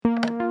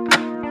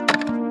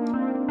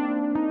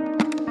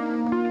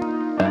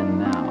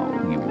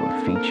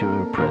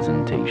Feature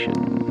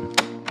presentation.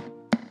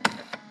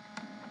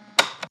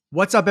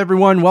 What's up,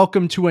 everyone?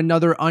 Welcome to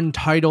another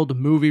Untitled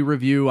movie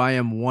review. I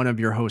am one of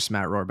your hosts,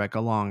 Matt Rohrbeck,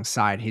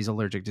 alongside he's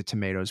allergic to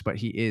tomatoes, but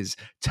he is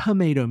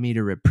tomato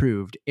meter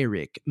approved,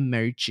 Eric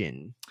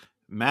Merchant.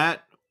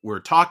 Matt,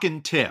 we're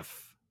talking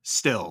TIFF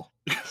still.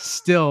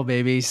 Still,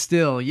 baby,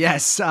 still.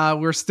 Yes,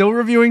 we're still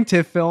reviewing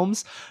TIFF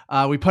films.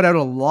 We put out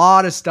a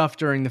lot of stuff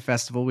during the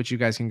festival, which you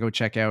guys can go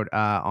check out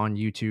on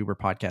YouTube or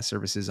podcast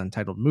services,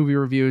 Untitled Movie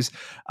Reviews.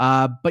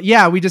 But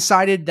yeah, we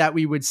decided that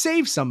we would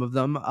save some of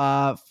them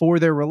for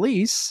their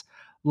release,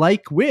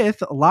 like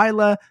with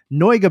Lila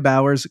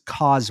Neugebauer's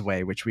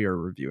Causeway, which we are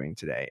reviewing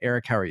today.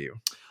 Eric, how are you?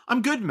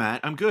 I'm good, Matt.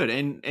 I'm good.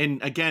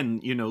 And again,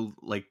 you know,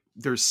 like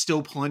there's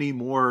still plenty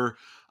more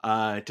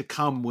to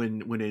come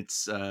when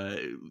it's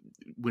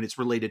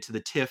related to the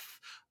TIFF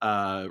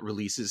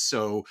releases.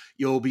 So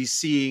you'll be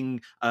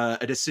seeing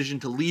a Decision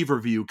to Leave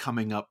review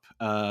coming up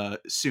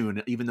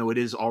soon, even though it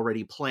is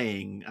already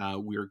playing.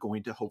 We're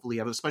going to hopefully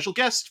have a special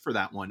guest for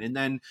that one. And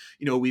then,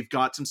 you know, we've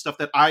got some stuff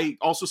that I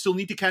also still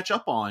need to catch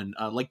up on,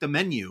 like The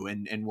Menu,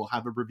 and we'll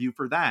have a review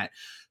for that.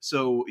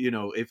 So, you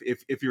know,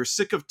 if you're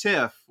sick of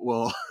TIFF,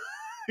 well,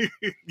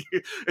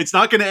 it's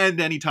not going to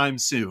end anytime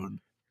soon.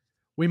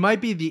 We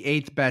might be the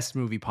 8th best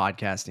movie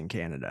podcast in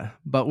Canada,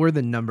 but we're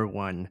the number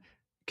one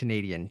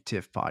Canadian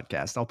TIFF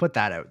podcast. I'll put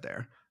that out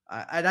there.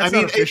 I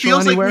mean, it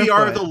feels anywhere, like we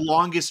are the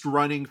longest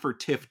running for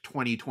TIFF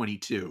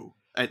 2022,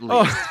 at least.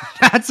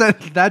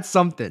 Oh, that's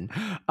something.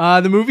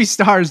 The movie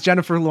stars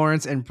Jennifer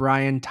Lawrence and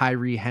Brian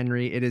Tyree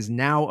Henry. It is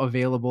now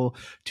available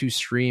to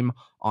stream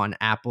on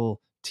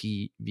Apple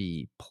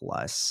TV+.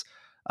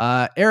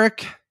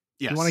 Eric,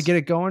 yes. You want to get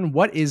it going?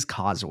 What is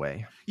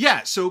Causeway?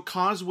 Yeah, so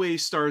Causeway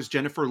stars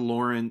Jennifer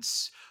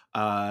Lawrence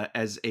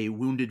as a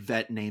wounded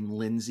vet named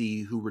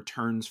Lindsay who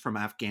returns from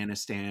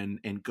Afghanistan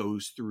and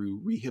goes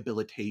through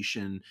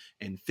rehabilitation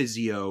and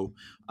physio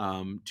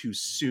to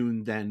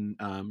soon then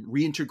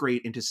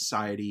reintegrate into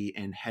society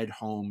and head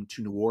home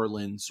to New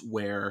Orleans,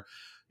 where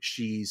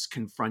she's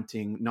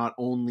confronting not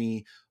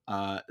only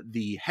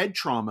the head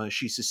trauma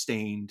she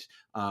sustained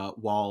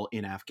while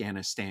in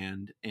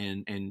Afghanistan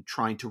and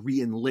trying to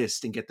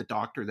re-enlist and get the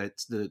doctor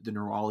that's the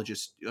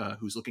neurologist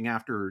who's looking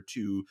after her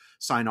to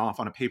sign off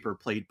on a paper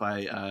played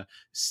by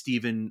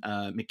Stephen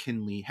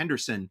McKinley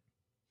Henderson,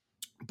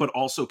 but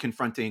also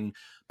confronting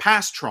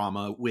past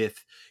trauma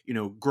with, you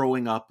know,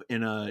 growing up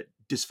in a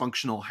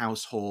dysfunctional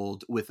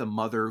household with a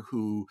mother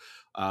who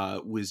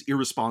was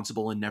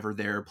irresponsible and never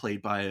there,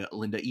 played by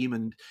Linda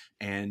Emond.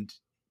 And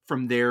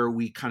from there,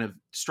 we kind of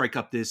strike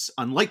up this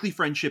unlikely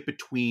friendship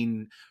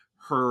between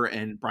her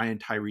and Brian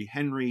Tyree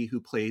Henry, who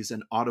plays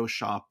an auto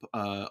shop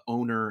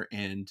owner,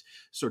 and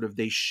sort of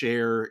they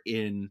share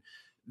in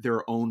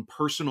their own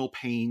personal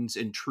pains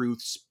and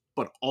truths,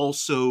 but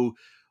also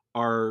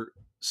are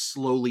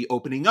slowly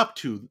opening up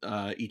to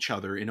each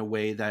other in a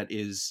way that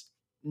is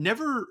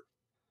never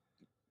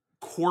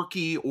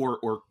quirky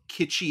or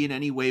kitschy in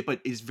any way,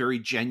 but is very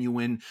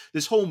genuine.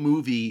 This whole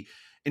movie,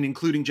 and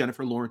including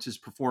Jennifer Lawrence's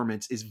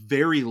performance, is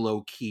very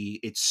low key.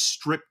 It's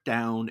stripped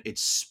down.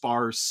 It's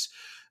sparse.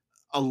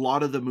 A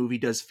lot of the movie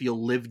does feel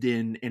lived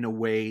in a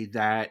way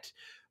that,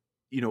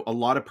 you know, a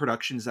lot of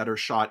productions that are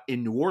shot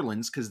in New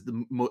Orleans, because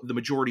the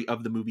majority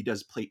of the movie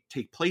does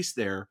take place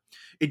there.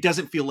 It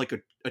doesn't feel like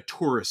a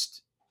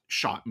tourist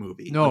shot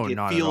movie. No, like, it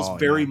not feels at all,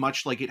 very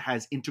much like it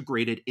has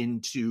integrated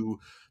into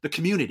the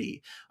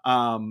community.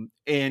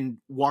 And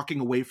walking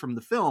away from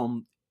the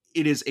film,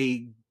 it is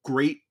a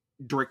great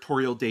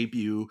directorial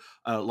debut.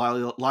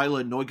 Lila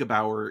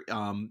Neugebauer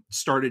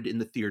started in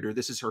the theater.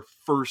 This is her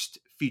first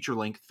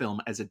feature-length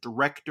film as a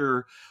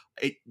director.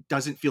 It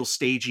doesn't feel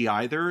stagey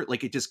either.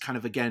 Like, it just kind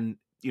of, again,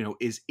 you know,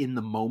 is in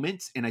the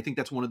moment. And I think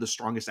that's one of the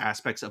strongest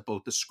aspects of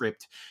both the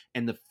script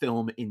and the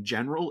film in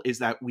general, is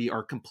that we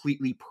are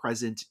completely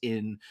present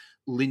in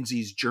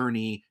Lindsay's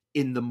journey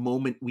in the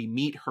moment we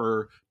meet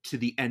her to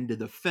the end of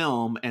the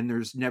film. And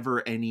there's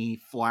never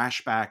any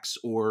flashbacks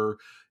or,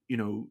 you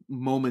know,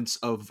 moments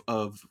of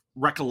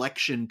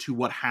recollection to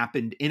what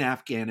happened in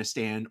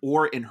Afghanistan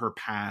or in her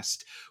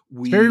past.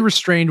 It's very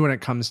restrained when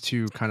it comes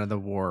to kind of the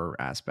war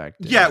aspect.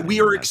 Yeah,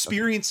 we are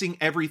experiencing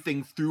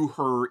everything through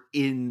her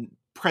in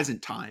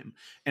present time,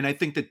 and I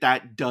think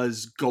that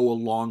does go a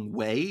long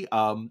way.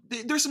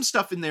 There's some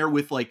stuff in there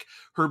with like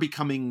her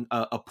becoming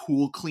a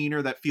pool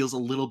cleaner that feels a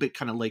little bit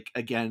kind of like,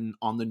 again,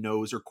 on the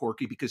nose or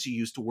quirky, because she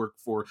used to work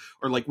for,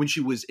 or like when she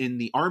was in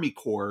the Army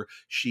Corps,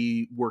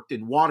 she worked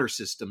in water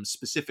systems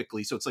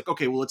specifically. So it's like,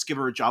 okay, well, let's give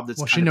her a job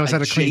that's she knows how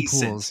to clean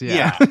pools.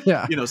 Yeah.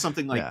 You know,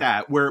 something like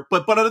that.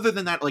 But other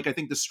than that, like, I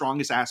think the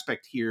strongest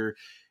aspect here,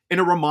 and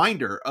a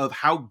reminder of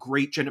how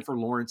great Jennifer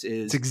Lawrence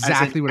is. It's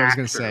exactly what I was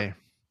going to say.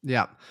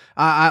 Yeah.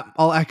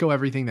 I'll echo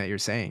everything that you're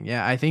saying.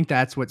 Yeah. I think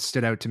that's what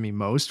stood out to me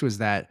most, was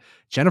that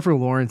Jennifer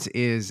Lawrence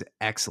is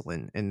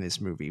excellent in this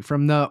movie.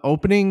 From the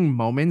opening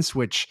moments,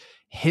 which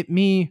hit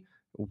me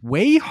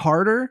way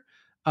harder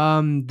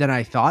than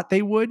I thought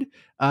they would.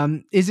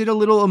 Is it a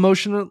little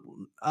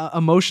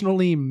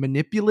emotionally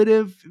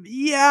manipulative?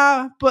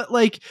 Yeah, but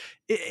like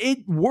it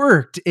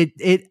worked.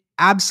 It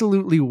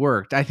absolutely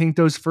worked. I think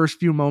those first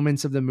few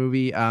moments of the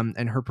movie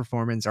and her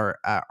performance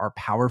are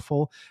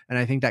powerful, and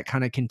I think that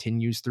kind of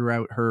continues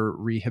throughout her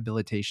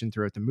rehabilitation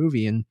throughout the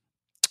movie. And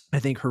I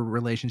think her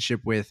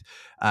relationship with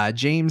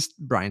James,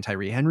 Brian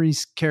Tyree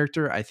Henry's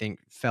character, I think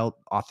felt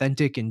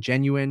authentic and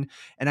genuine.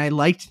 And I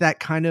liked that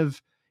kind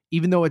of,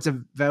 even though it's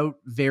about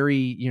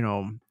very,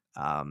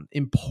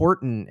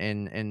 important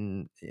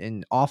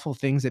and awful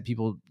things that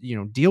people,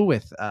 deal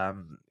with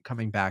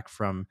coming back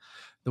from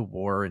the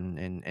war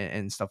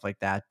and stuff like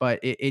that. But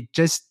it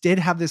just did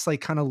have this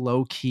like kind of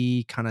low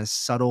key, kind of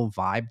subtle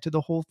vibe to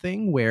the whole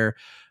thing where,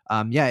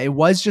 it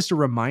was just a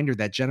reminder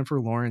that Jennifer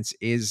Lawrence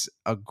is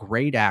a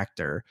great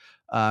actor.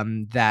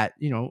 That,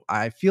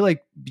 I feel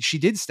like she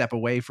did step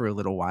away for a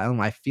little while,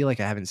 and I feel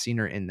like I haven't seen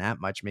her in that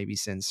much, maybe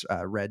since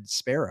Red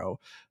Sparrow.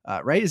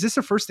 Right? Is this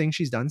the first thing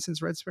she's done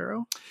since Red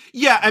Sparrow?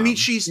 Yeah, I mean,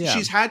 Yeah.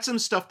 she's had some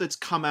stuff that's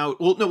come out.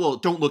 Well,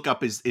 Don't Look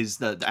Up is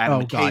the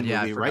Adam Oh McKay God, movie,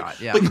 yeah, I right?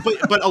 forgot. Yeah.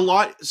 But a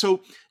lot.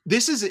 So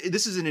this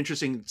is an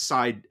interesting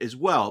side as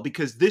well,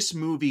 because this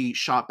movie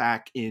shot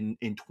back in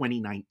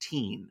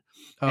 2019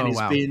 and Oh has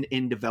wow. been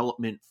in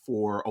development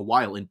for a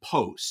while in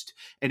post.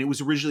 And it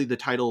was originally the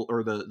title,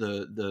 or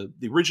the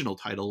original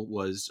title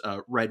was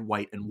Red,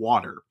 White, and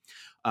Water.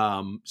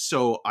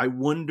 So I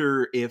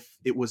wonder if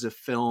it was a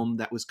film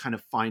that was kind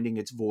of finding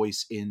its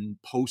voice in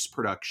post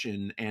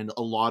production, and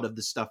a lot of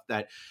the stuff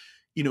that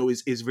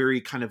is very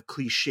kind of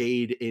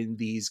cliched in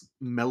these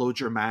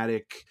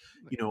melodramatic,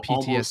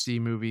 almost, PTSD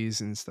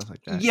movies and stuff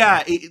like that.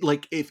 yeah,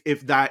 like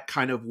if that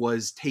kind of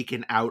was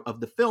taken out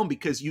of the film,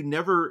 because you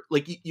never,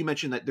 like you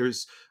mentioned that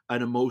there's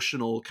an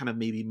emotional kind of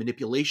maybe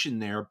manipulation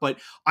there, but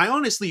I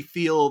honestly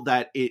feel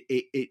that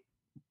it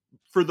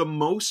for the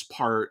most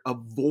part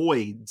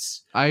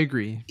avoids I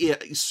agree.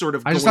 sort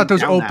of I just going thought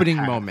those down that opening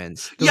path.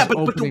 moments, Yeah, those but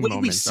the opening way we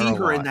moments are see a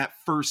her in lot. that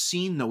first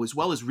scene, though, as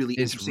well, is really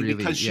Is interesting, really,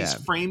 because she's yeah.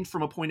 framed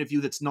from a point of view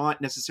that's not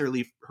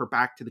necessarily her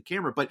back to the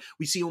camera, but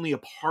we see only a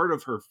part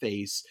of her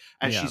face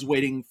as Yeah. she's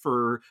waiting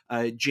for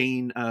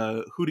Jane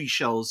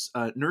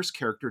Hootie nurse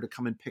character to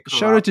come and pick her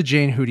Shout up. out to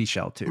Jane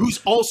Hootie too.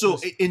 Who's also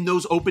in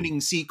those opening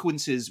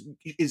sequences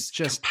is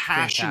Just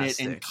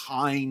compassionate and fantastic.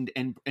 kind,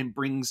 and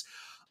brings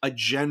a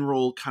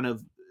general kind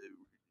of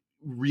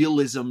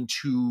realism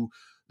to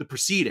the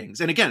proceedings.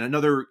 And again,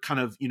 another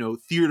kind of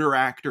theater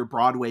actor,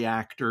 Broadway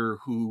actor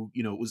who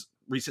was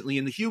recently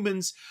in The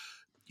Humans,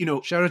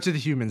 Shout out to the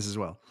Humans as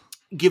well.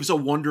 gives a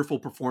wonderful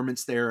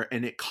performance there,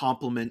 and it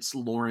complements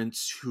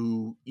Lawrence,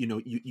 who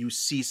you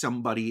see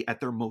somebody at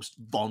their most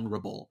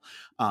vulnerable.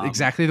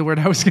 Exactly the word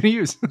I was going to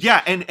use.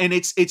 Yeah, and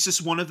it's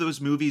just one of those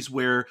movies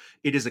where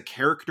it is a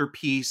character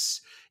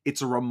piece.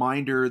 It's a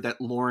reminder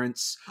that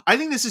Lawrence, I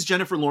think this is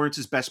Jennifer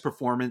Lawrence's best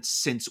performance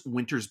since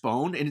Winter's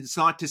Bone. And it's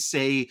not to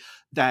say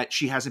that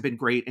she hasn't been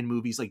great in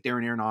movies like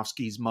Darren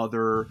Aronofsky's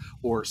Mother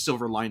or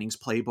Silver Linings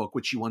Playbook,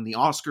 which she won the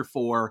Oscar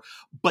for.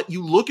 But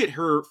you look at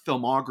her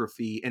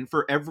filmography, and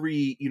for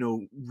every,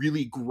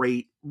 really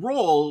great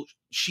role,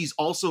 she's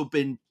also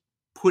been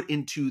put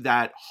into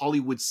that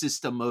Hollywood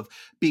system of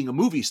being a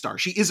movie star.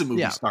 She is a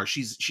movie star.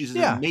 She's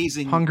an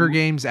amazing Hunger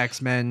Games,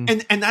 X-Men.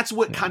 And that's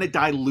what kind of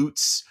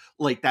dilutes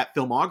like that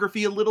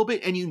filmography a little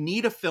bit. And you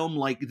need a film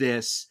like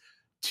this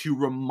to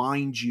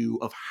remind you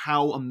of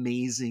how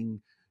amazing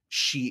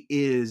she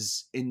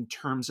is in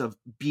terms of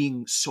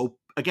being so,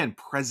 again,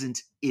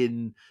 present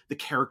in the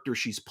character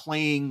she's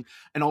playing,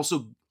 and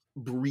also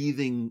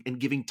breathing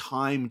and giving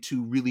time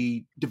to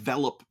really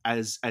develop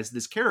as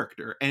this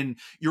character. And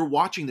you're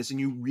watching this and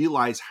you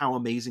realize how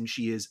amazing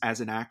she is as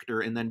an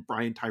actor. And then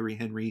Brian Tyree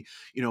Henry,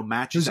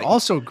 matches. He's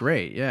also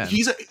great. Yeah.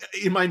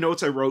 In my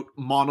notes I wrote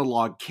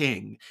monologue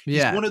king.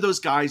 He's one of those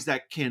guys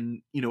that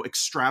can,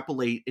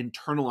 extrapolate,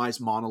 internalize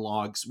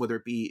monologues, whether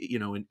it be,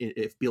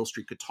 if Beale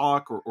Street Could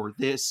Talk or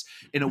this,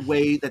 in a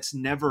way that's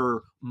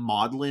never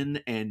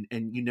maudlin, and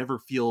you never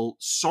feel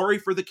sorry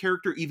for the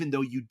character, even though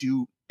you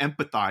do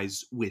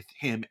empathize with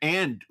him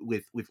and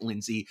with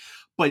Lindsay.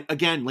 But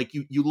again, like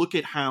you look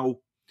at how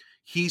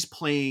he's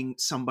playing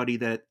somebody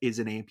that is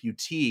an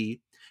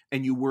amputee,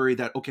 and you worry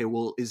that, okay,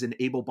 well, is an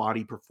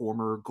able-bodied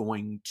performer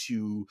going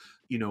to,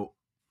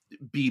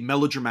 be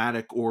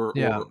melodramatic or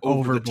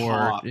over the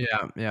top?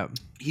 Yeah.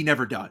 He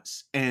never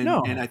does. And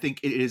I think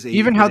it is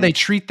even how they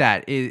treat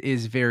that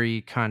is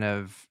very kind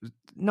of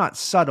not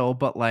subtle,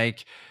 but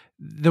like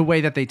the way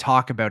that they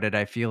talk about it,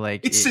 I feel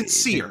like it's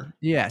sincere.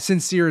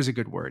 Sincere is a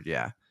good word.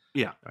 Yeah.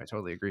 I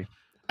totally agree.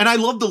 And I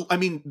love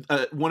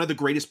one of the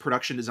greatest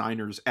production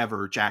designers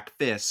ever, Jack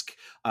Fisk,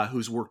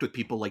 who's worked with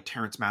people like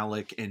Terrence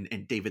Malick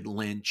and David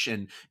Lynch.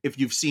 And if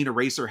you've seen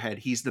Eraserhead,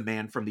 he's the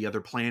man from The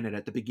Other Planet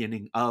at the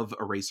beginning of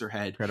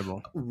Eraserhead.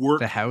 Incredible.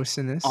 Worked the house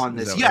in this? on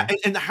this. Yeah.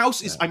 And the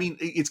house is, I mean,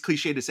 it's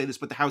cliche to say this,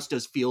 but the house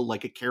does feel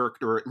like a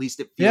character, or at least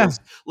it feels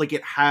like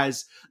it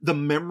has the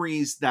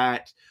memories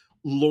that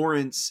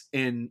Lawrence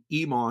and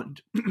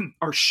Emond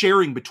are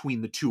sharing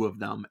between the two of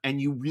them.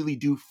 And you really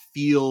do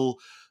feel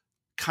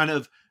kind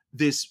of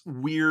this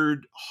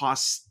weird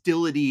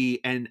hostility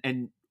and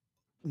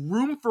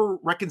room for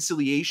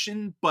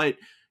reconciliation, but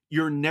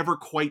you're never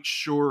quite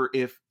sure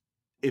if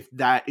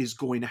that is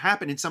going to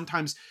happen. And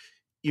sometimes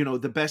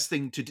the best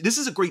thing to do, this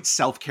is a great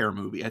self-care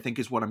movie, I think,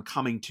 is what I'm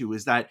coming to,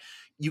 is that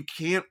you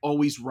can't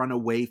always run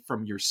away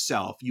from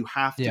yourself. You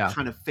have to Yeah.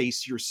 kind of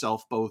face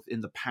yourself both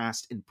in the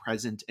past and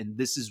present. And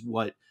this is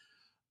what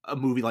a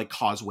movie like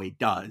Causeway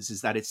does,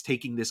 is that it's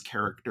taking this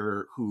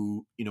character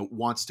who,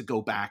 wants to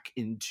go back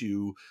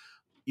into,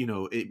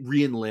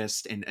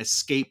 re-enlist and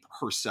escape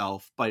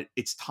herself, but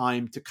it's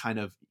time to kind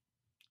of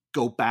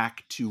go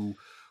back to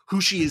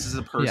who she is as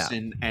a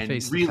person and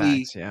Face the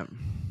really, facts,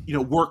 yeah.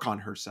 work on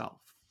herself.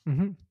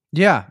 Mm-hmm.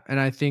 Yeah, and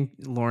I think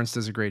Lawrence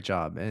does a great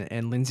job,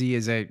 and Lindsay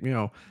is a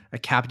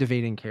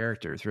captivating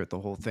character throughout the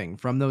whole thing,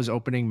 from those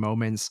opening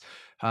moments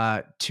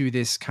to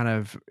this kind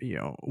of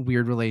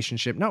weird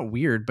relationship, not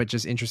weird, but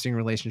just interesting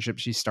relationship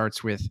she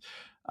starts with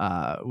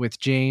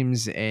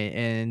James,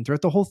 and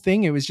throughout the whole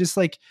thing, it was just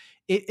like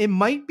it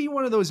might be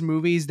one of those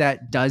movies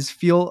that does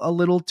feel a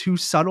little too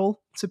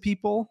subtle to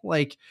people,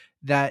 like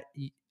that.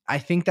 I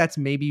think that's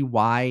maybe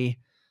why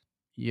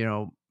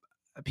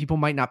people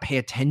might not pay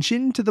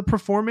attention to the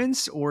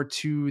performance or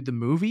to the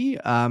movie.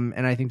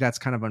 And I think that's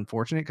kind of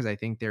unfortunate, because I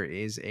think there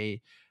is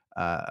a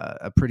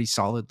pretty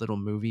solid little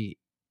movie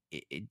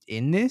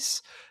in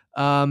this.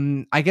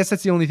 I guess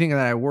that's the only thing that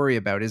I worry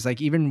about, is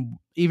like, even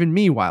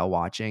me while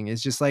watching,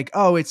 is just like,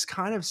 oh, it's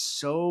kind of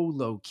so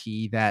low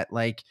key that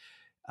like,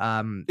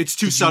 it's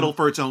too subtle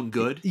for its own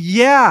good.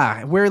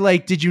 Yeah. Where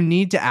like, did you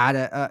need to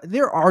add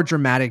there are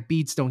dramatic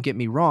beats, don't get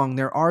me wrong.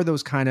 There are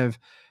those kind of,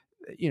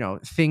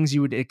 things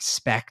you would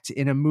expect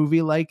in a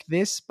movie like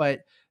this,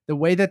 but the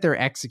way that they're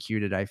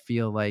executed, I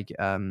feel like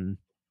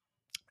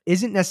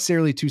isn't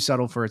necessarily too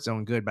subtle for its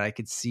own good. But I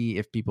could see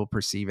if people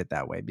perceive it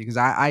that way, because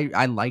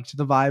I liked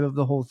the vibe of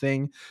the whole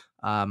thing.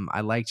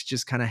 I liked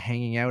just kind of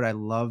hanging out. I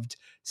loved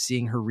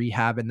seeing her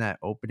rehab in that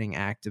opening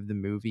act of the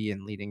movie,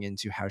 and leading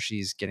into how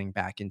she's getting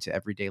back into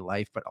everyday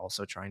life, but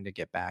also trying to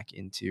get back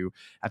into,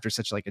 after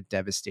such like a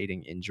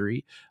devastating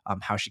injury,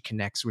 how she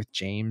connects with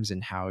James,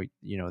 and how,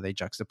 they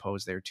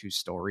juxtapose their two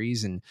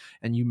stories. And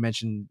you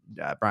mentioned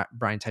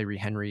Brian Tyree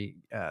Henry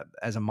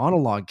as a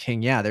monologue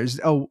king. Yeah, there's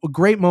a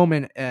great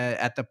moment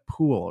at the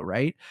pool,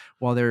 right?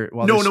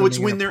 No, it's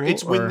when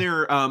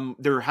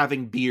they're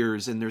having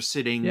beers and they're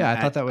sitting. Yeah,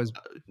 I thought that was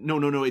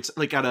no. It's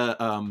like at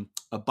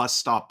a bus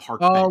stop park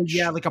Oh bench.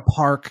 yeah, like a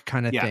park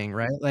kind of thing,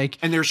 right? Like,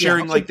 and they're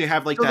sharing they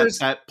have like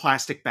that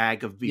plastic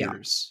bag of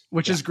beers,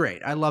 which is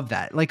great. I love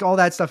that. Like, all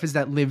that stuff is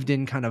that lived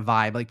in kind of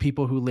vibe. Like,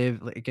 people who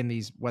live like in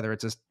these, whether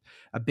it's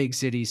a big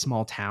city,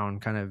 small town,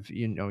 kind of,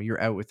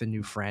 you're out with a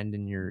new friend,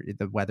 and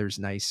the weather's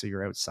nice, so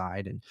you're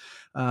outside.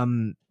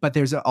 And but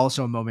there's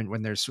also a moment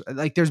when there's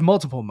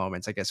multiple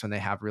moments, I guess, when they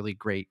have really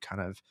great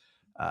kind of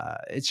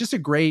it's just a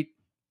great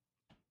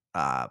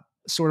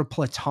sort of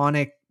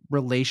platonic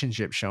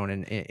relationship shown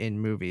in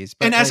movies.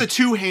 But and as a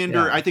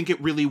two-hander, I think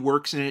it really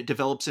works, and it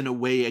develops in a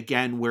way,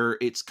 again, where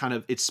it's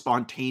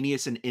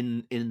spontaneous and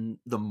in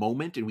the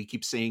moment. And we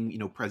keep saying,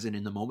 present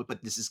in the moment,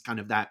 but this is kind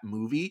of that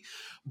movie,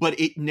 but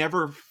it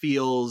never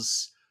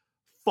feels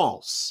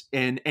false.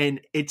 And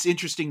it's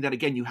interesting that,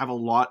 again, you have a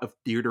lot of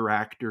theater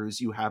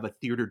actors, you have a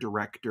theater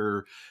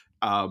director.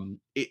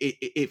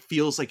 It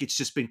feels like it's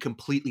just been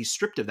completely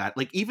stripped of that.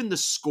 Like, even the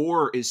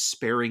score is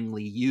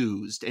sparingly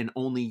used, and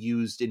only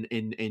used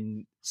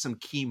in some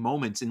key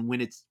moments. And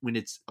when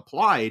it's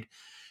applied,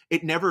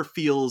 it never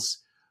feels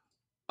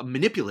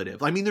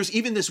manipulative. I mean, there's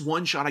even this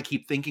one shot I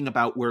keep thinking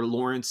about, where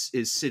Lawrence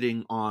is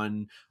sitting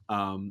on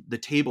the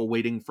table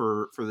waiting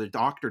for the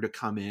doctor to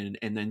come in,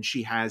 and then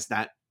she has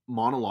that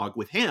monologue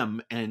with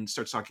him and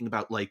starts talking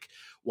about like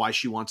why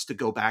she wants to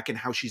go back and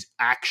how she's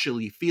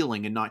actually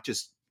feeling, and not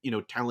just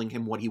telling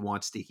him what he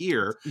wants to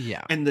hear.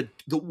 Yeah. And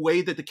the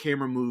way that the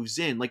camera moves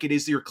in, like, it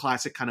is your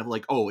classic kind of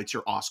like, oh, it's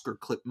your Oscar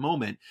clip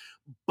moment,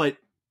 but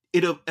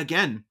it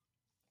again,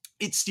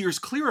 it steers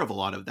clear of a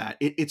lot of that.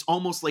 It's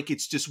almost like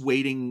it's just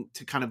waiting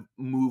to kind of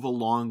move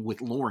along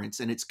with Lawrence,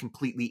 and it's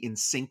completely in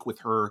sync with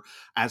her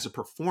as a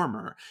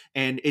performer.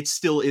 And it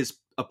still is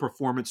a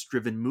performance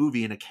driven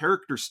movie and a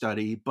character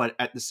study, but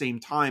at the same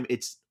time,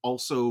 it's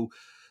also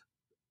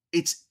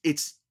it's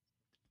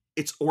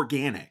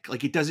organic.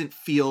 Like, it doesn't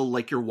feel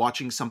like you're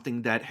watching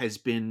something that has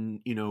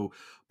been,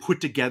 put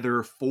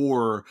together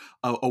for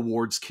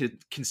awards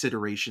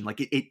consideration. Like,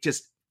 it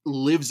just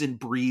lives and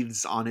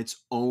breathes on its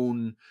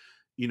own,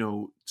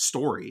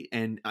 story,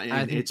 and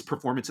its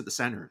performance at the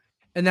center.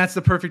 And that's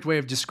the perfect way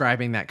of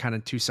describing that kind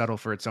of too subtle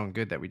for its own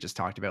good that we just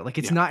talked about. Like,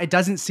 it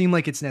doesn't seem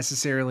like it's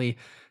necessarily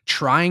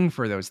trying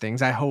for those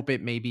things. I hope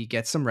it maybe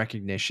gets some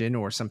recognition,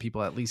 or some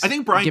people at least. I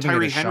think Brian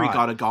Tyree Henry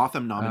got a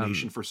Gotham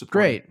nomination for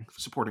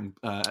supporting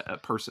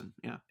person.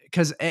 Yeah.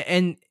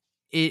 And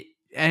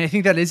I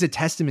think that is a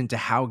testament to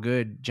how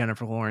good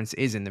Jennifer Lawrence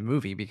is in the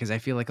movie, because I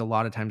feel like a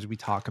lot of times we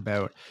talk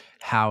about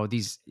how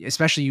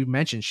especially you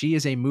mentioned, she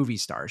is a movie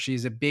star.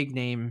 She's a big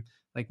name,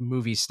 like,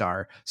 movie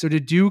star. So to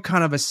do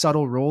kind of a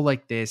subtle role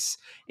like this,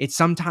 it's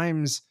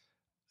sometimes,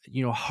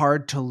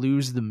 hard to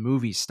lose the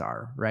movie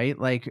star, right?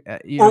 Like,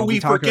 or we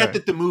forget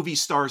that the movie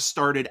star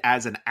started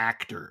as an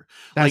actor.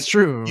 That's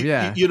true.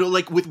 Yeah.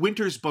 Like with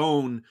Winter's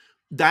Bone,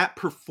 that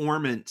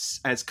performance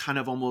as kind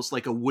of almost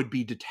like a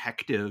would-be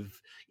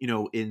detective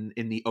in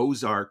the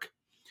Ozark,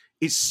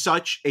 is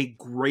such a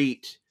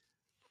great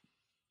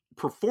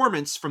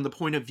performance from the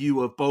point of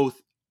view of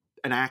both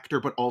an actor,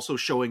 but also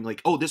showing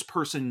like, oh, this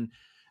person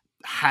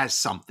has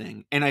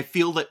something. And I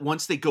feel that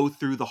once they go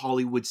through the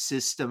Hollywood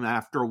system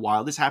after a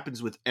while, this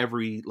happens with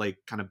every like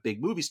kind of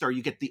big movie star,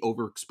 you get the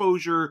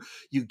overexposure,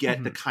 you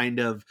get the kind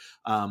of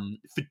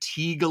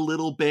fatigue a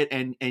little bit,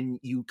 and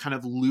you kind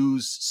of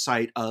lose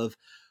sight of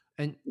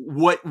and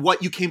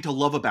what you came to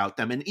love about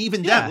them. And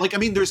even them, like, I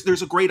mean,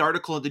 there's a great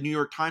article in the New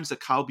York Times that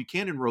Kyle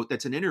Buchanan wrote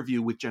that's an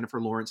interview with Jennifer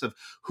Lawrence of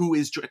who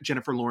is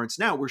Jennifer Lawrence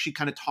now, where she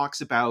kind of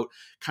talks about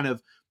kind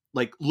of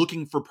like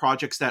looking for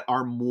projects that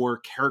are more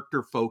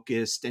character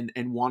focused and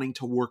wanting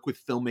to work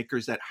with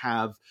filmmakers that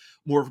have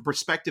more of a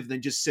perspective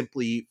than just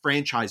simply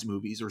franchise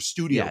movies or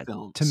studio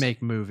films to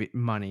make movie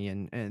money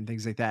and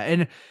things like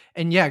that.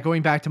 And yeah,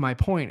 going back to my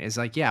point is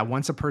like, yeah,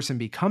 once a person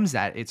becomes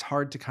that, it's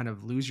hard to kind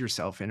of lose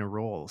yourself in a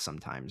role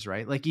sometimes,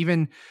 right? Like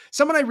even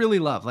someone I really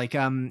love, like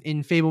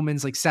in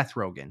Fabelmans, like Seth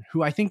Rogen,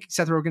 who I think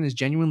Seth Rogen is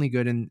genuinely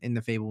good in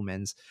the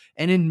Fabelmans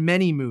and in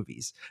many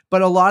movies.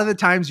 But a lot of the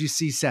times you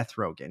see Seth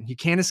Rogen, he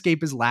can't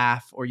escape his laugh,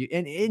 or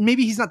and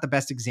maybe he's not the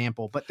best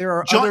example, but there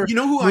are other, you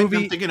know who I'm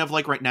thinking of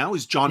like right now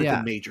is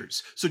Jonathan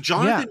Majors. So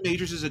Jonathan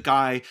Majors is a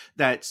guy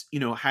that's,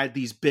 had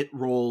these bit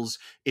roles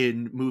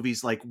in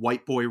movies like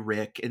White Boy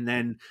Rick, and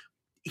then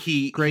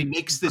he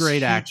makes this great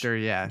huge actor.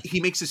 Yeah.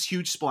 He makes this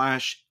huge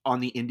splash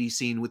on the indie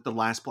scene with The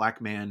Last Black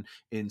Man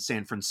in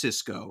San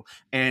Francisco.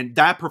 And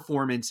that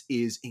performance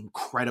is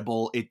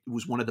incredible. It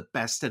was one of the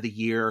best of the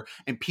year,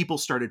 and people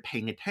started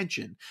paying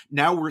attention.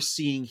 Now we're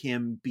seeing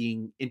him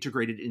being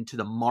integrated into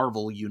the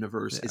Marvel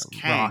universe as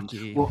Kang.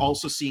 Rocky. We're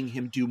also seeing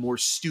him do more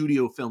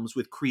studio films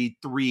with Creed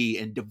 3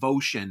 and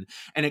Devotion.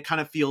 And it kind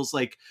of feels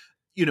like,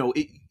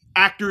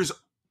 actors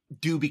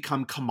do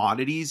become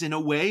commodities in a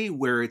way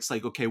where it's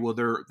like, okay, well,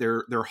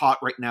 they're hot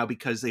right now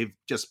because they've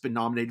just been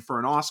nominated for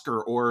an Oscar,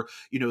 or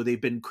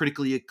they've been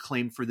critically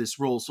acclaimed for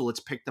this role, so let's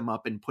pick them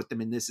up and put them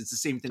in this. It's the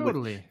same thing with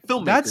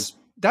filmmakers.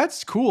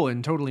 That's cool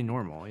and totally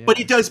normal. Yeah. But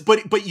it does,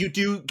 but you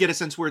do get a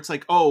sense where it's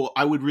like, oh,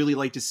 I would really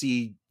like to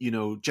see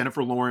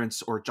Jennifer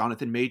Lawrence or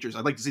Jonathan Majors.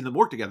 I'd like to see them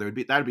work together.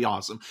 That'd be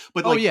awesome.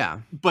 But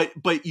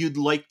but you'd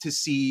like to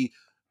see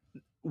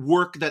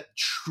work that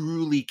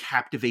truly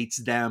captivates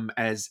them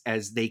as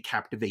they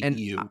captivate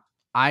you.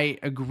 I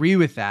agree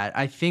with that.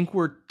 I think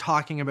we're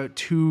talking about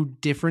two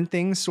different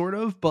things sort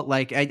of, but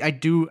like I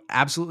do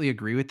absolutely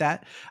agree with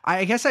that.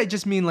 I guess I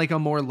just mean like a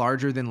more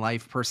larger than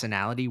life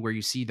personality where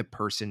you see the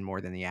person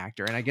more than the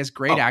actor. And I guess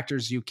great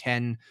actors, you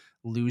can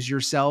lose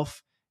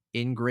yourself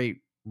in great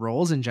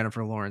roles, and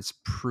Jennifer Lawrence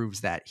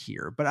proves that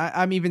here. But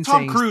I'm even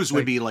Tom saying Cruise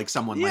would be like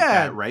someone like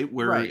that, right?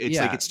 Where it's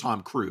like it's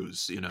Tom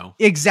Cruise,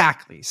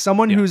 Exactly.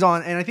 Someone who's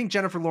on, and I think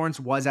Jennifer Lawrence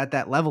was at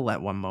that level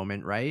at one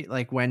moment, right?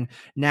 Like when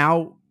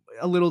now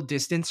a little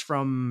distance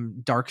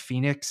from Dark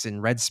Phoenix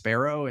and Red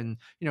Sparrow and,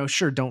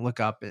 sure, Don't Look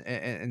Up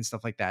and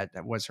stuff like that.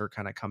 That was her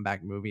kind of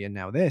comeback movie. And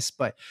now this,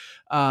 but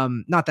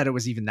not that it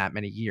was even that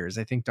many years.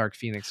 I think Dark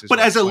Phoenix is, but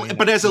as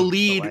a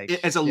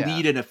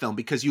lead in a film,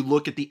 because you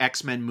look at the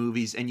X-Men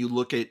movies and you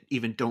look at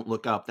even Don't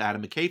Look Up, the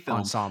Adam McKay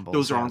film,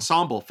 those are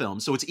ensemble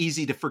films. So it's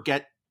easy to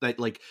forget that,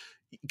 like,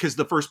 because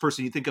the first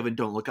person you think of in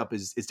Don't Look Up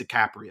is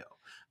DiCaprio.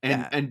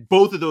 And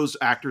both of those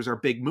actors are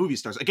big movie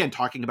stars. Again,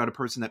 talking about a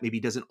person that maybe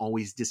doesn't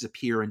always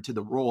disappear into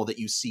the role, that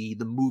you see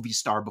the movie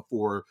star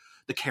before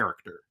the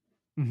character.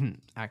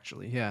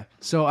 Actually, yeah.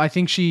 So I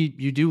think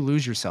you do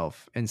lose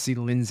yourself and see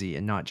Lindsay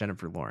and not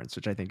Jennifer Lawrence,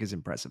 which I think is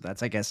impressive.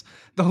 That's, I guess,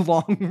 the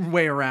long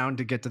way around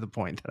to get to the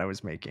point that I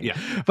was making. Yeah.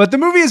 But the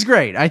movie is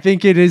great. I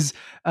think it is,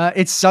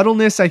 its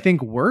subtleness, I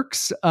think,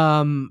 works.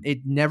 It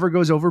never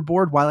goes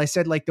overboard. While I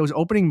said like those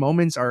opening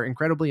moments are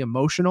incredibly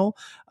emotional,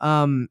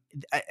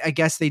 I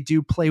guess they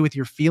do play with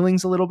your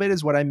feelings a little bit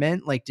is what I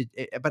meant. Like,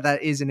 but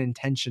that is an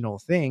intentional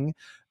thing.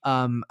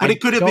 But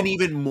it could have been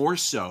even more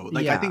so.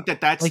 Like, I think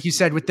that's like you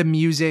said, with the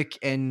music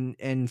and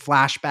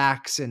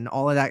flashbacks and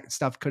all of that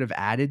stuff could have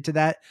added to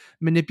that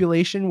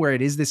manipulation, where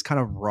it is this kind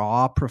of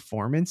raw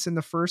performance in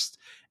the first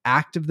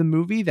act of the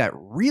movie that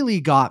really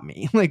got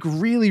me, like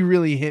really,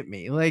 really hit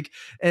me. Like,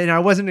 and I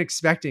wasn't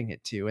expecting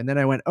it to. And then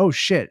I went, oh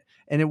shit.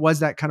 And it was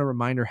that kind of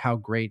reminder how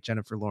great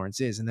Jennifer Lawrence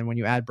is. And then when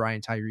you add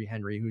Brian Tyree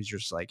Henry, who's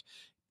just like,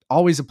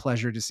 always a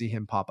pleasure to see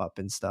him pop up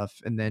and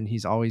stuff, and then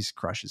he's always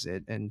crushes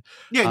it. And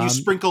you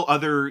sprinkle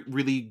other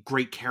really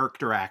great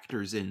character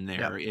actors in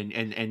there, and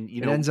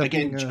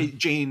again,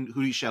 Jane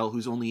Houdyshell,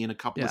 who's only in a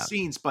couple of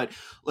scenes, but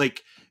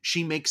like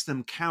she makes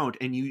them count,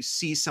 and you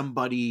see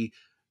somebody,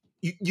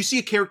 you see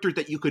a character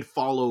that you could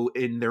follow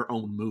in their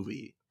own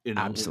movie.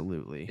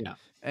 Absolutely,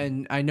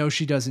 And I know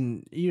she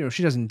doesn't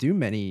do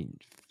many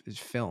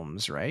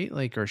films, right?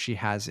 Like, or she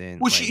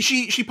hasn't. Well, like,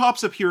 she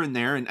pops up here and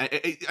there, and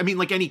I mean,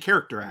 like any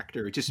character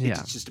actor, it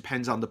just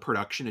depends on the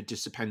production. It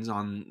just depends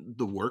on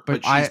the work.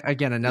 But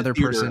another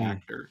person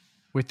actor.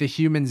 With the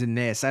humans in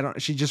this,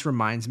 she just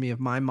reminds me of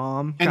my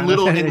mom and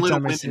Little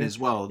Women as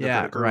well.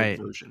 Right.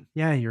 Version.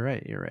 Yeah, you're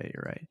right.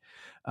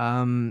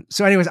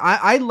 So anyways,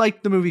 I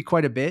liked the movie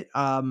quite a bit.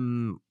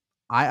 I'm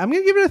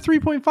gonna give it a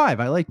 3.5.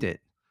 I liked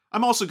it.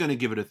 I'm also going to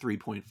give it a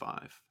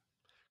 3.5.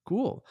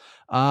 Cool.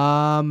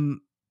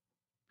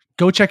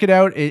 Go check it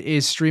out. It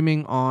is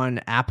streaming on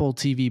Apple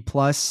TV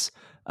Plus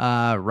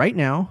right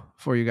now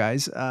for you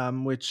guys.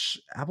 Which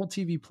Apple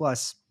TV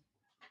Plus,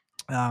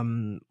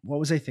 what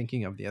was I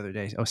thinking of the other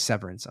day? Oh,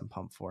 Severance. I'm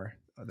pumped for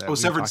that. Oh, We were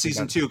Severance talking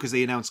season about. 2, because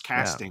they announced Yeah.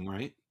 casting,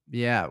 right?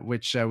 Yeah,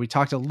 which we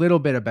talked a little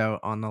bit about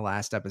on the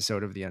last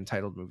episode of the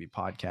Untitled Movie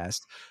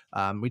Podcast.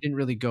 We didn't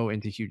really go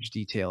into huge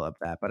detail of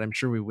that, but I'm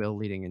sure we will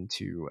leading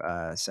into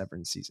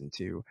Severance season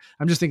 2.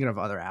 I'm just thinking of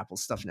other Apple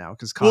stuff now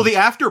because Well, the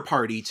After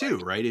Party too,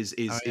 right? Is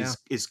Oh, yeah.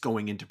 is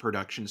going into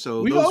production.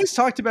 So We've those always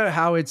talked about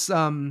how it's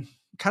kind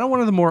of one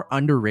of the more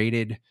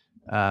underrated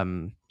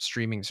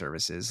streaming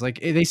services. Like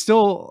they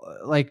still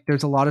like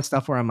there's a lot of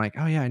stuff where I'm like,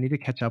 oh yeah, I need to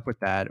catch up with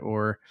that,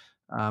 or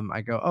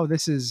I go, oh,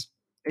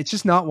 it's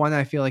just not one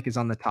I feel like is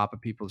on the top of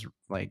people's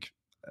like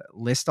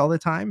list all the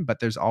time,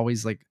 but there's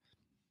always like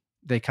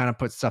they kind of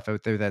put stuff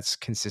out there that's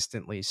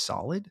consistently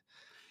solid.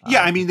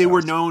 Yeah, I mean, which they I were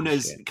always known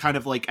as appreciate. kind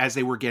of like, as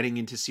they were getting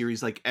into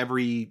series, like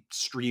every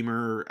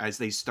streamer as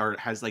they start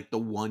has like the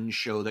one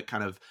show that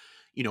kind of,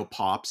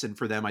 pops. And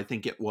for them, I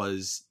think it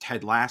was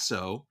Ted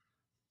Lasso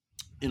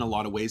in a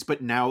lot of ways,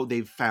 but now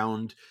they've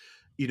found,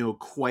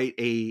 quite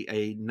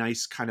a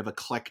nice kind of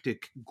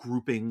eclectic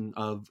grouping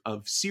of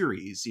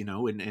series,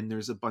 and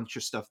there's a bunch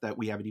of stuff that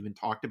we haven't even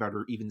talked about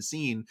or even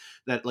seen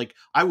that like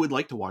I would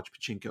like to watch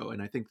Pachinko.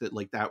 And I think that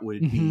like that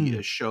would be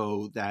a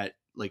show that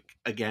like,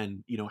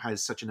 again,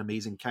 has such an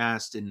amazing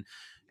cast and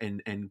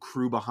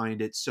crew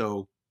behind it.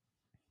 So,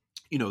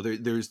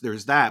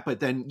 there's that. But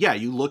then, yeah,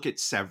 you look at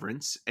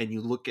Severance and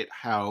you look at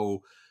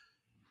how,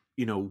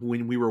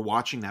 when we were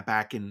watching that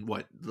back in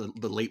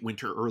the late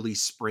winter, early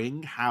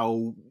spring,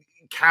 how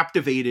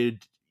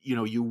captivated,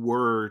 you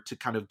were to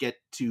kind of get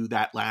to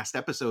that last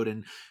episode,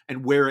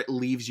 and where it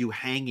leaves you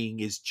hanging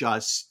is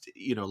just,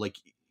 like,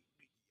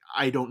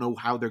 I don't know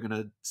how they're going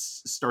to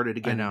start it I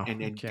again know.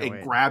 and Can't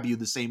wait. grab you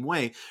the same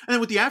way. And then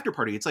with the After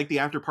Party, it's like the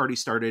After Party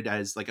started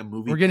as like a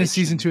movie. We're getting pitch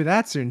season and- 2 of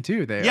that soon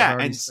too. They Yeah,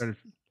 already and started.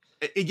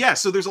 yeah,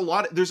 so there's a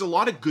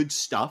lot of good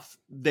stuff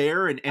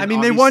there. And I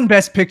mean, they obviously- won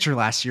Best Picture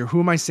last year.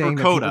 Who am I saying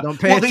that people Coda. don't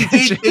pay Well,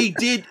 attention? they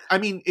did. I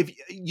mean, if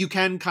you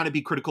can kind of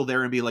be critical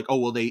there and be like, oh,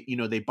 well, they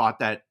bought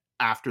that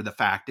after the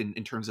fact in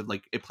terms of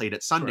like it played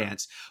at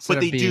Sundance, Instead but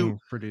they of being do.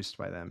 produced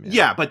by them.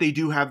 Yeah, but they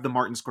do have the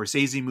Martin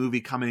Scorsese movie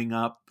coming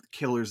up,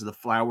 Killers of the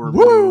Flower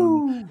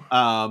Moon.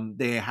 Woo!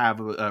 They have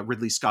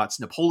Ridley Scott's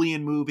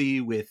Napoleon movie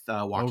with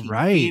Joaquin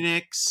right.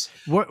 Phoenix.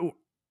 What?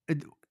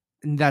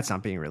 That's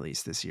not being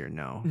released this year.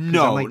 No. 'Cause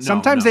No, I'm like, no,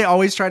 sometimes no. they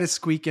always try to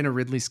squeak in a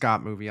Ridley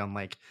Scott movie on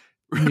like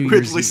New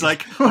Year's Ridley's Eve.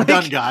 like, I'm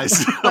done,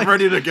 guys. I'm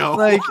ready to go.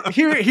 Like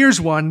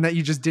here's one that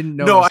you just didn't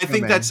know. No, was I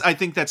think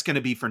coming. that's going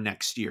to be for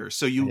next year.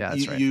 So Yeah,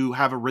 that's right. you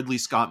have a Ridley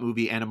Scott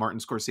movie and a Martin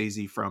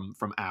Scorsese from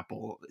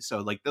Apple. So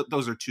like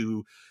those are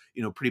two,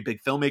 pretty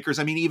big filmmakers.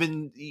 I mean,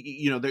 even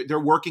they're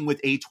working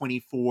with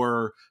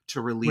A24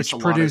 to release which a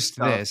lot produced of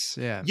stuff. this.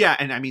 Yeah. Yeah,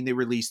 and I mean they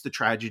released the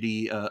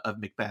tragedy of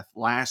Macbeth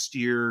last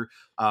year.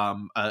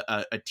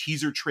 A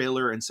teaser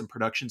trailer and some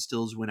production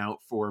stills went out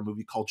for a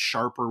movie called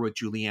Sharper with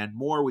Julianne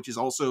Moore, which is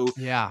also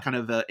kind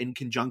of a in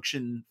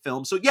conjunction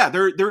film. So yeah,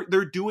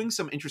 they're doing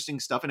some interesting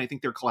stuff, and I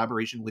think their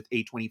collaboration with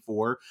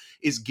A24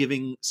 is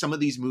giving some of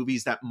these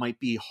movies that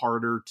might be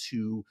harder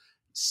to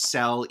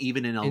sell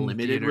even in a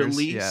limited theaters,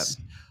 release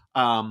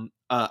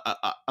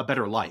a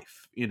better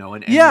life, and and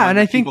one I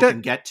that think people that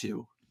can get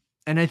to.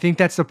 And I think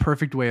that's the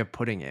perfect way of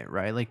putting it,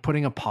 right? Like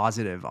putting a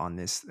positive on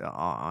this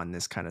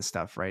kind of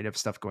stuff, right? Of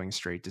stuff going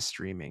straight to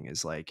streaming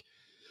is like,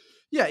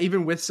 yeah,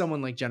 even with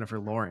someone like Jennifer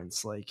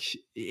Lawrence, like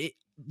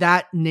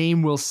that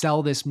name will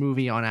sell this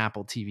movie on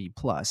Apple TV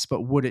Plus,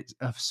 but would it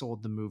have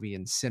sold the movie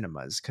in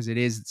cinemas? Because it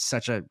is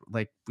such a,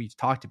 like we've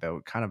talked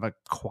about, kind of a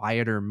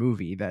quieter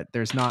movie that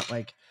there's not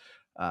like,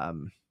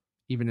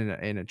 even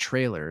in a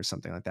trailer or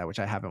something like that, which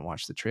I haven't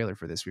watched the trailer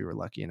for this. We were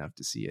lucky enough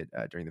to see it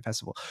during the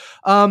festival.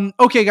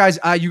 Okay, guys,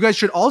 you guys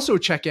should also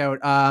check out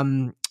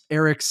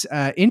Eric's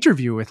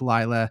interview with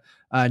Lila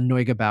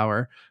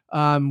Neugebauer,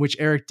 which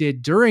Eric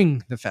did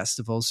during the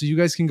festival. So you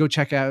guys can go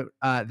check out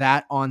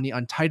that on the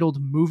Untitled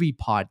Movie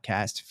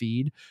Podcast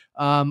feed,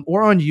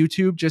 or on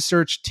YouTube. Just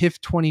search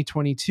TIFF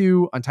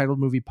 2022 Untitled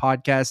Movie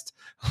Podcast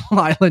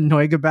Lila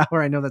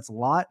Neugebauer. I know that's a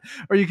lot.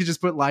 Or you could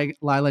just put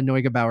Lila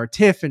Neugebauer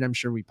TIFF, and I'm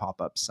sure we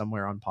pop up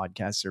somewhere on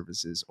podcast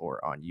services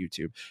or on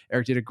YouTube.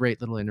 Eric did a great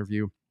little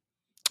interview.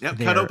 Yep,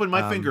 there. cut open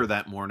my finger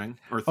that morning.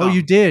 Or Oh,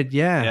 you thumb. did?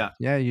 Yeah,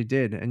 you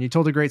did. And you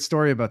told a great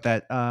story about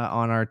that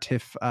on our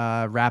TIFF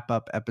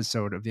wrap-up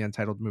episode of the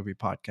Untitled Movie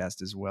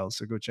Podcast as well.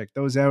 So go check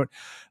those out.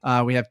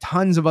 We have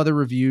tons of other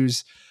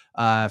reviews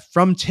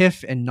from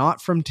TIFF and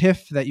not from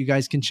TIFF that you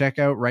guys can check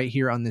out right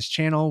here on this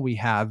channel. We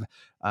have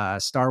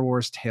Star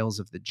Wars Tales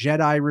of the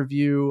Jedi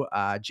review,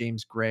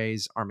 James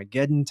Gray's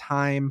Armageddon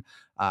Time.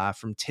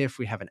 From TIFF,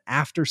 we have an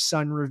After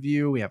Sun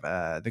review. We have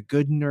The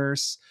Good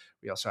Nurse.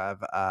 We also have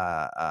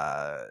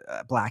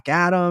Black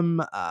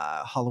Adam,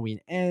 Halloween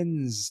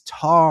Ends,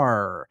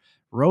 Tar,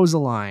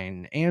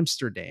 Rosaline,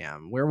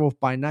 Amsterdam, Werewolf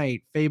by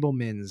Night,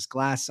 Fablemans,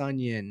 Glass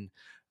Onion,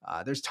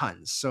 There's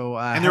tons. So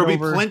and there will be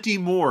plenty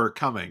more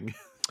coming.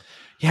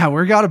 Yeah,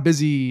 we're got a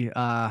busy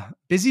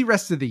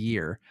rest of the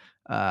year,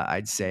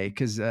 I'd say,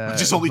 because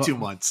Just only 2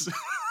 months.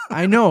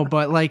 I know,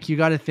 but like you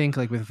got to think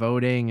like with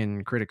voting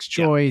and Critics'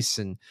 Choice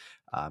and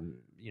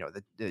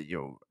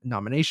the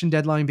nomination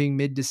deadline being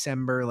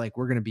mid-December, like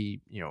we're gonna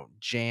be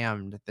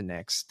jammed the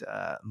next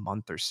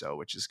month or so,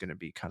 which is gonna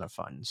be kind of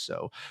fun.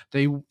 So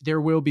there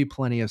will be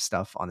plenty of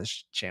stuff on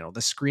this channel.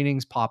 The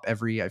screenings pop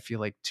every, I feel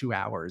like, 2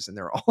 hours, and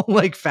they're all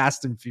like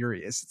Fast and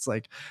Furious. It's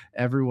like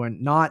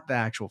everyone, not the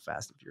actual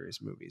Fast and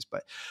Furious movies,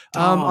 but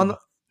on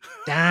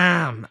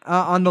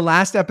the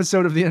last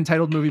episode of the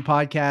Untitled Movie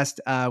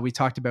Podcast, we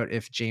talked about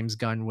if James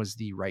Gunn was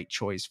the right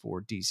choice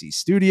for DC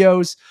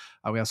Studios.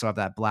 We also have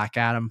that Black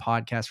Adam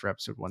podcast for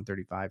episode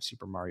 135,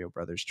 Super Mario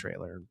Brothers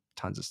trailer,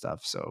 tons of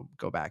stuff. So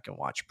go back and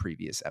watch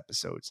previous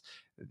episodes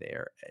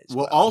there as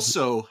well. We'll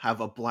also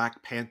have a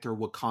Black Panther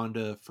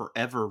Wakanda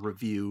Forever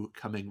review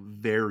coming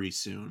very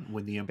soon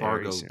when the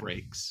embargo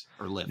breaks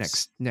or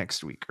lifts.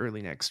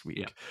 Early next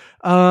week.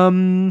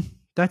 Yeah.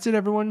 That's it,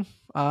 everyone.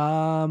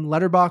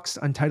 Letterboxd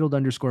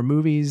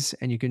Untitled_movies,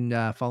 and you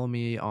can follow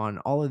me on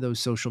all of those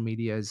social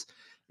medias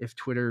if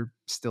Twitter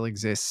still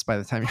exists by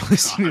the time you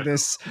listen to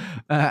this,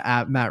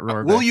 at Matt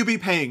Rohrbeck. Will you be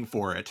paying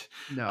for it?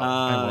 No,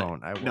 I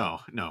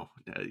won't. No,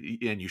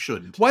 and you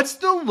shouldn't. What's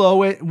the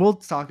lowest? We'll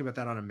talk about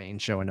that on a main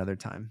show another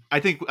time. I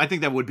think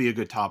that would be a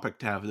good topic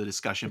to have the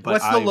discussion. But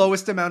what's the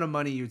lowest amount of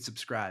money you'd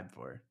subscribe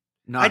for?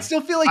 None. I'd still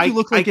feel like you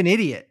look like an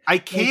idiot. I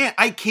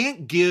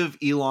can't give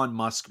Elon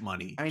Musk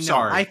money. I know.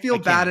 Sorry. I feel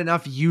bad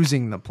enough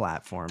using the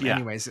platform. Yeah.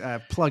 Anyways,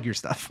 plug your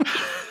stuff.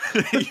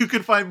 You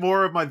can find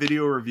more of my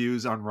video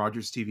reviews on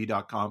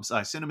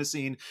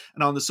rogerstv.com/cinemascene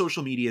and on the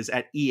social medias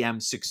at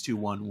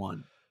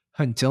EM6211.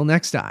 Until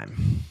next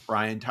time.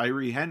 Brian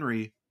Tyree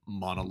Henry,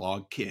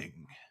 Monologue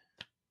King.